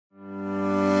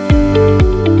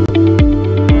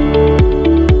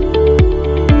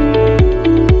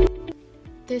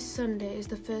This Sunday is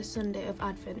the first Sunday of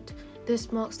Advent.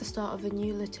 This marks the start of a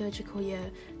new liturgical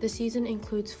year. The season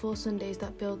includes 4 Sundays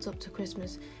that builds up to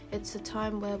Christmas. It's a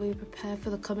time where we prepare for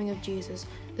the coming of Jesus.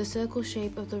 The circle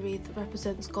shape of the wreath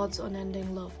represents God's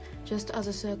unending love, just as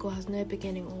a circle has no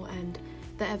beginning or end.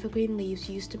 The evergreen leaves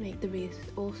used to make the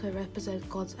wreath also represent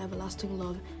God's everlasting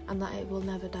love and that it will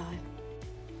never die.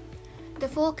 The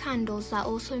 4 candles that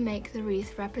also make the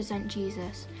wreath represent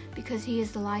Jesus, because he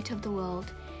is the light of the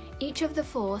world. Each of the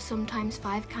 4, sometimes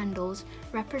 5 candles,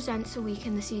 represents a week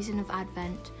in the season of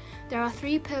Advent. There are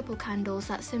 3 purple candles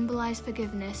that symbolize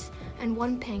forgiveness, and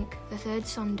 1 pink, the 3rd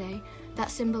Sunday, that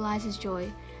symbolizes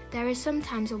joy. There is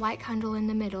sometimes a white candle in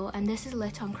the middle, and this is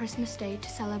lit on Christmas Day to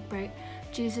celebrate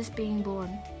Jesus being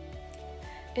born.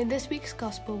 In this week's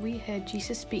Gospel, we heard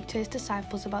Jesus speak to his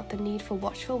disciples about the need for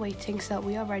watchful waiting so that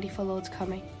we are ready for Lord's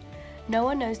coming. No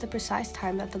one knows the precise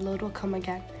time that the Lord will come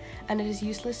again, and it is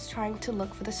useless trying to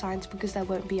look for the signs because there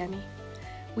won't be any.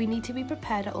 We need to be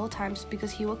prepared at all times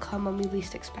because he will come when we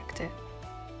least expect it.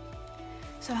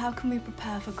 So how can we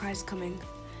prepare for Christ's coming?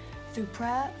 Through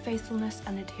prayer, faithfulness,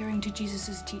 and adhering to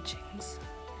Jesus' teachings.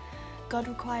 God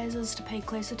requires us to pay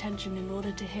close attention in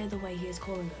order to hear the way he is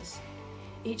calling us.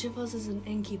 Each of us is an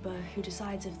innkeeper who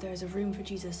decides if there is a room for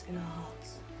Jesus in our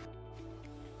hearts.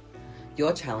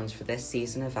 Your challenge for this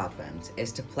season of Advent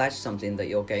is to pledge something that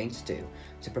you're going to do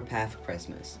to prepare for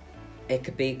Christmas. It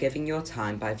could be giving your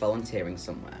time by volunteering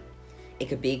somewhere. It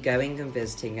could be going and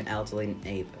visiting an elderly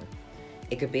neighbour.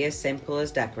 It could be as simple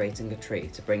as decorating a tree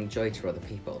to bring joy to other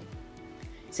people.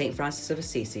 St. Francis of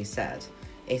Assisi said,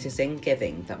 "It is in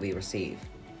giving that we receive."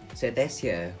 So this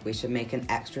year, we should make an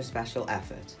extra special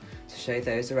effort to show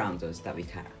those around us that we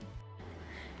care.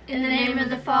 In the name of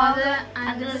the Father,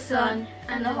 and of the Son,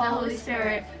 and of the Holy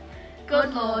Spirit.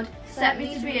 Good Lord, set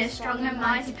me to be a strong and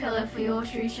mighty pillar for your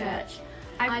true church.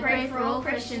 I pray for all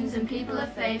Christians and people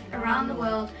of faith around the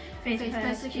world face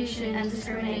persecution and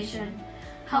discrimination.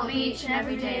 Help me each and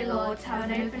every day, Lord, to have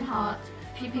an open heart,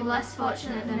 to be less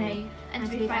fortunate than me, and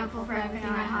to be thankful for everything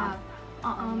I have.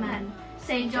 Amen.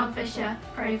 St. John Fisher,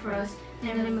 pray for us. In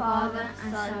the name of the Father,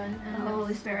 and Son, and the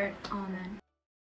Holy Spirit. Amen.